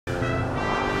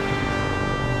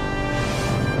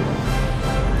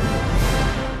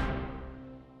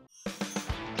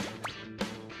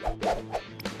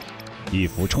一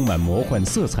幅充满魔幻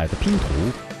色彩的拼图，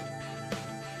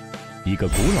一个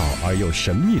古老而又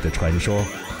神秘的传说。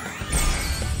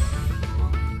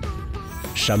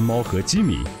山猫和吉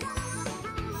米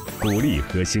，GuLi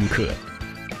和XinKe，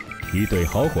一对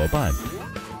好伙伴，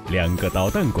两个捣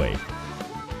蛋鬼，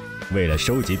为了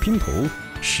收集拼图，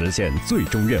实现最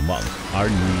终愿望而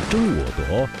你争我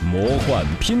夺，魔幻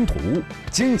拼图，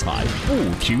精彩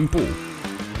不停步。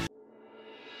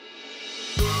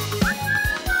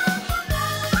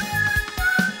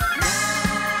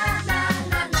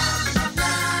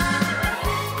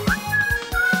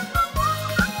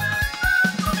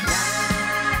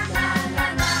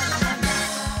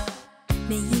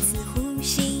每一次呼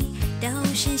吸都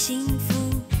是幸福，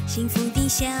幸福的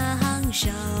享受。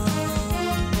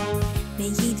每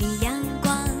一缕阳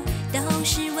光都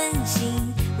是温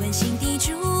馨，温馨的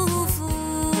祝福。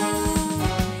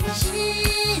世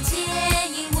界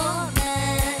因我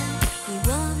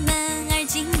们而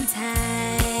精彩。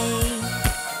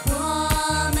我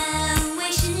们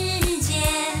为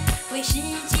世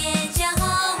界骄傲。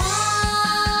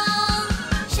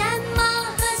山猫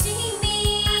和JiMi，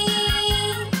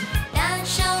大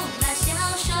手拉小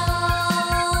手，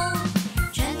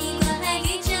传递关爱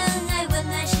与真爱，温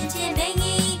暖世界每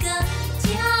一个角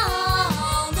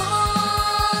落，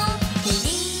每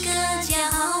一个角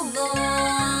落。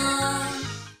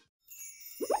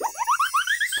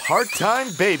Part-time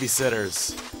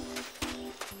babysitters.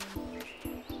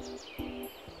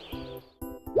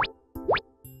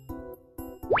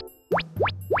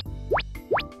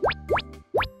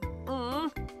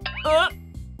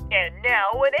 And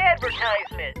now an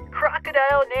advertisement.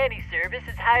 Crocodile Nanny Service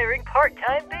is hiring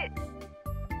part-time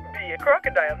Be a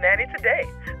crocodile nanny today.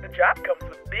 The job comes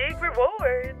with big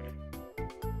rewards.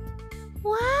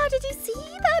 Wow, did you see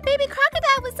that baby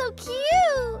crocodile was so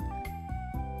cute?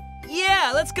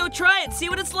 Yeah, let's go try it and see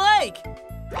what it's like.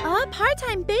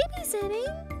 Part-time babysitting?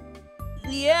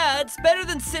 Yeah, it's better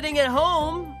than sitting at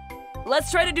home.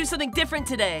 Let's try to do something different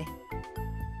today.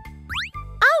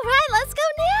 All right, let's go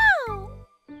now.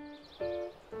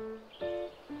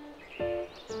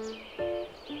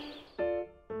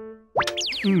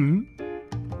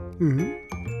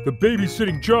 The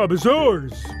babysitting job is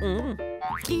ours.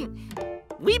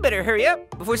 We better hurry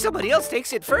up before somebody else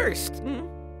takes it first.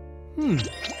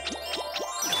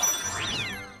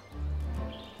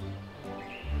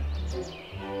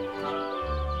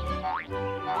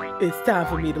 It's time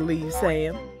for me to leave,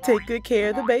 Sam. Take good care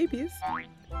of the babies.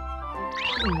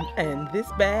 And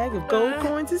this bag of gold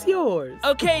coins is yours.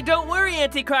 Okay, don't worry,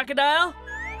 Auntie Crocodile.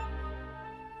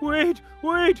 Wait!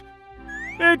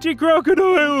 Auntie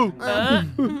Crocodile!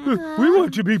 We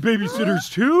want to be babysitters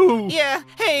too! Yeah,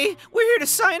 hey, we're here to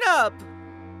sign up.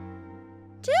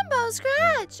 Jimbo,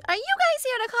 Scratch, are you guys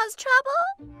here to cause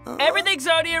trouble? Everything's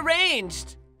already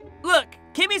arranged. Look,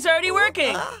 Kimmy's already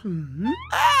working.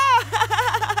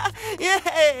 Yay!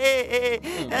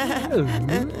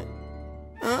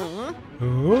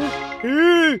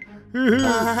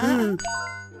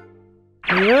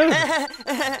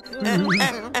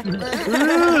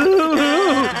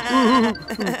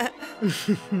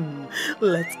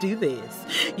 Let's do this.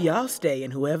 Y'all stay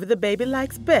and whoever the baby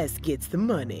likes best gets the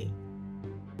money.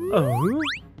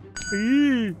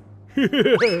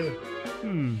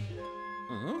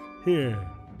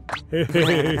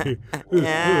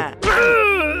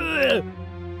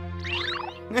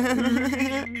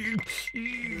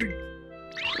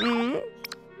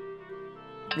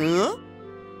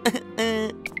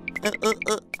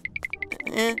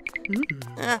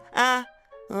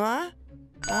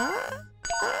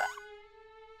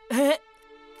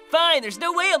 Fine, there's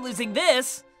no way I'm losing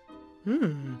this.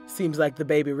 Seems like the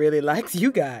baby really likes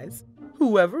you guys.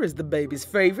 Whoever is the baby's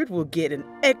favorite will get an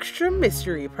extra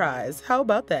mystery prize. How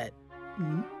about that?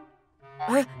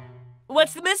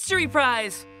 What's the mystery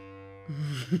prize?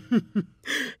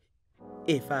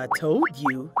 If I told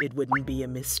you, it wouldn't be a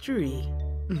mystery.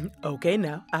 Okay,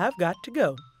 now, I've got to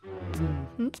go.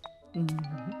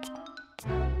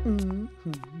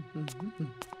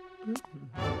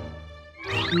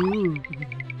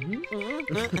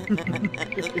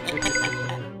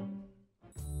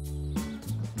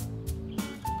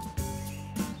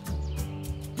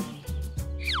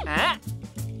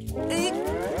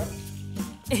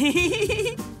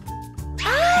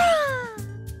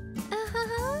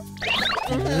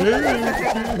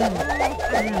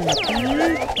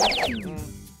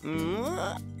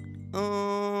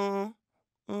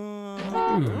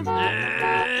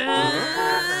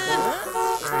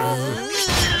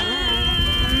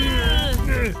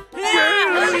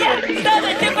 Stop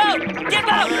it, Jimbo!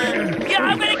 Jimbo! Yeah,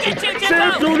 I'm gonna get you, Jimbo!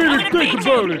 Don't even think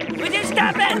about it. Would you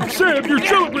stop it? Sam, you're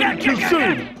celebrating too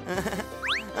soon.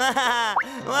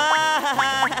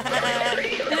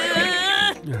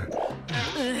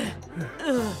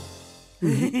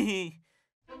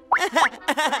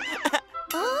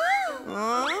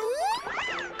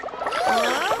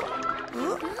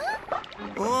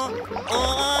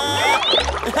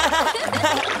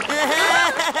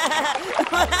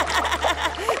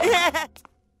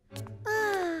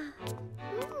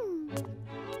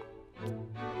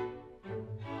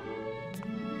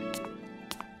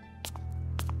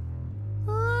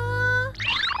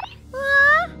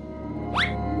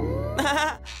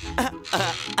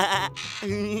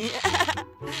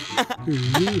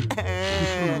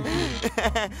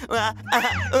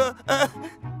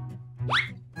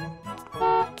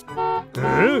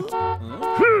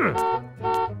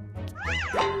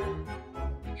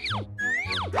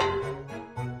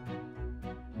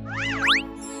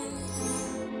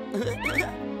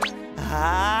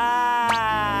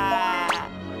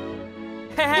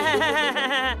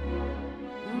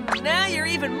 Now you're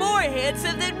even more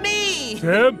handsome than me!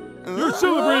 Sam, you're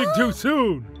celebrating too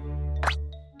soon.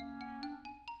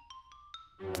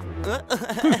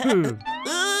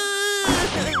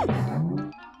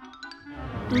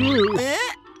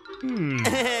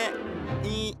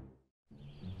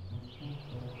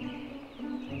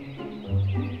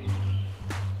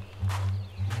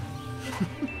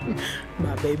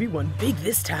 My baby won big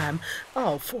this time.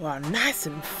 All four are nice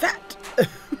and fat.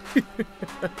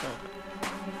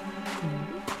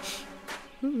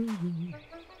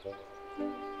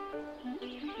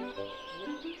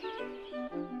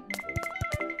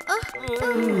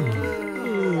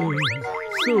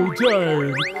 So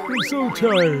tired. I'm so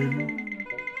tired.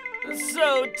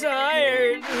 So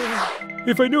tired.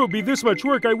 If I knew it'd be this much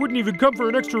work, I wouldn't even come for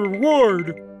an extra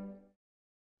reward.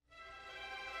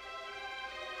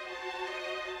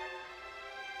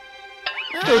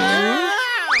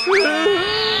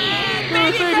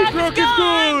 Baby Croc is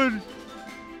gone!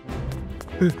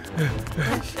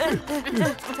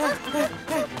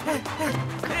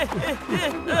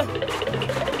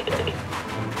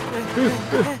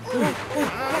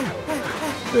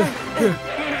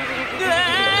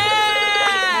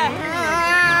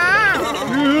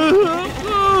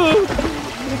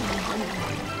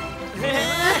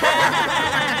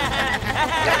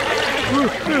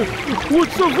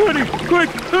 What's so funny? Quick,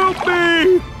 help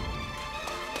me!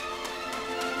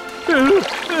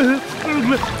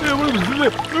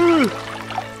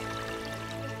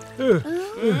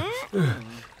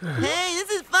 Hey, this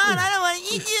is fun. I don't want to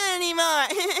eat you anymore.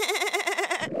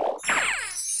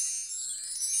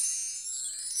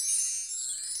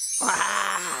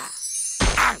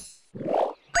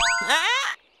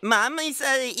 Mommy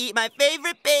said to eat my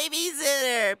favorite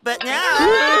babysitter, but now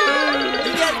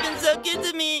you guys have been so good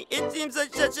to me. It seems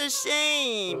like such a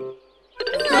shame.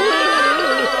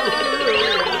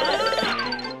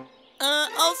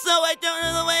 Also, I don't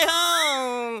know the way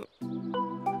home.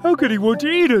 How could he want to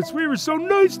eat us? We were so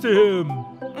nice to him.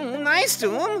 Nice to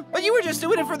him, but you were just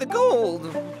doing it for the gold.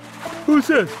 Who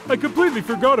says? I completely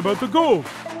forgot about the gold.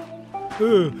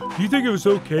 Do you think it was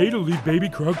okay to leave Baby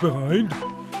Croc behind?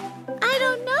 I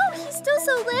don't know. He's still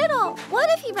so little. What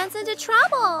if he runs into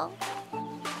trouble?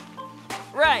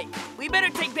 Right. We better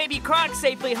take Baby Croc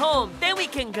safely home. Then we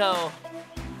can go.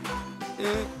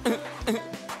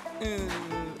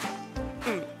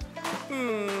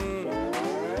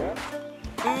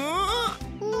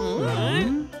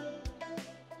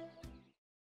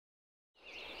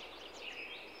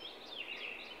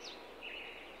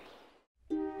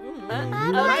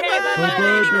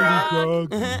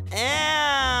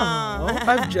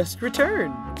 I've just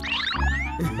returned.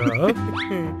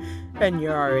 And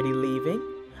you're already leaving?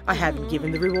 I haven't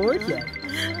given the reward yet.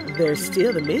 There's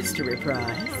still a mystery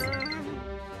prize.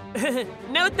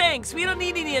 No thanks. We don't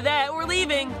need any of that. We're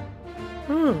leaving.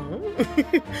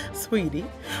 Sweetie,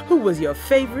 who was your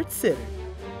favorite sitter?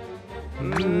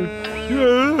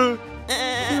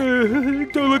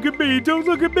 Don't look at me! Don't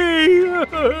look at me!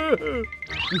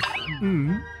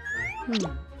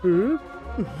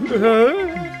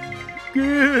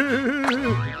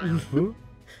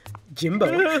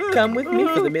 Jimbo, come with me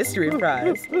for the mystery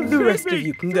prize. The rest of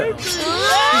you can go.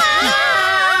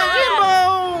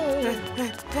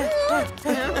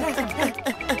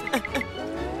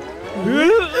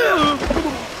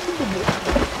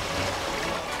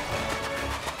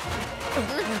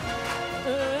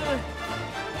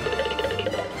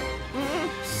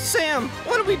 Sam,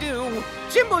 what do we do?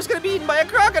 Jimbo's gonna be eaten by a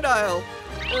crocodile.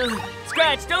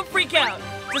 Scratch, don't freak out.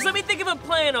 Just let me think of a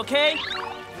plan, okay?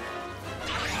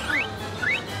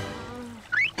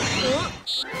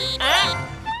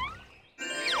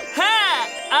 Ha!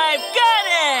 I've got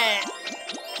it!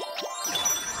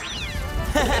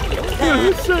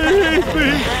 Save me!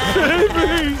 Save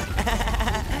me!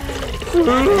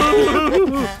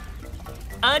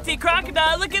 Auntie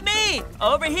Crocodile, look at me!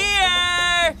 Over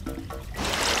here!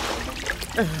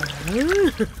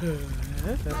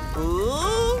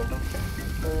 Ooh.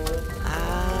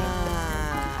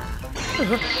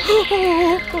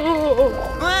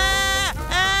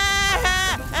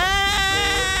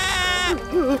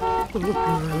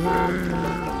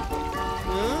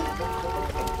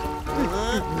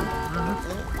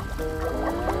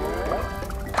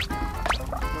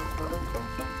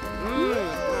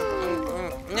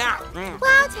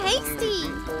 Wow, tasty.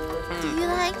 Do you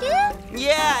like it?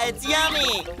 Yeah, it's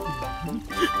yummy.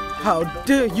 How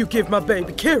dare you give my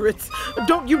baby carrots?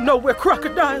 Don't you know we're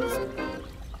crocodiles?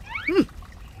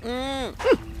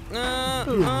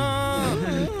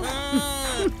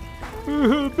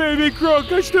 Baby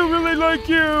Croc, I still really like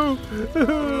you.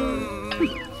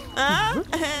 Huh?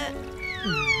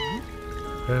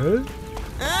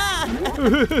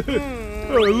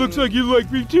 Oh, it looks like you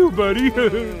like me too, buddy.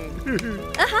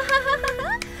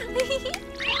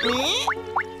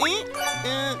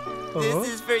 This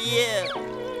is for you.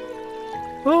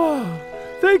 Oh,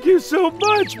 thank you so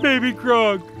much, Baby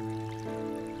Croc.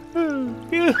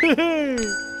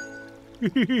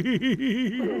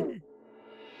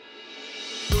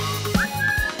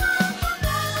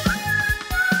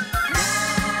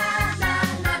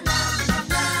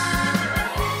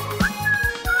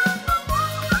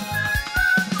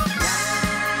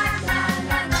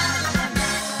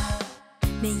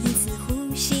每一次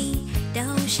呼吸都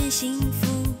是幸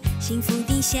福，幸福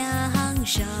的享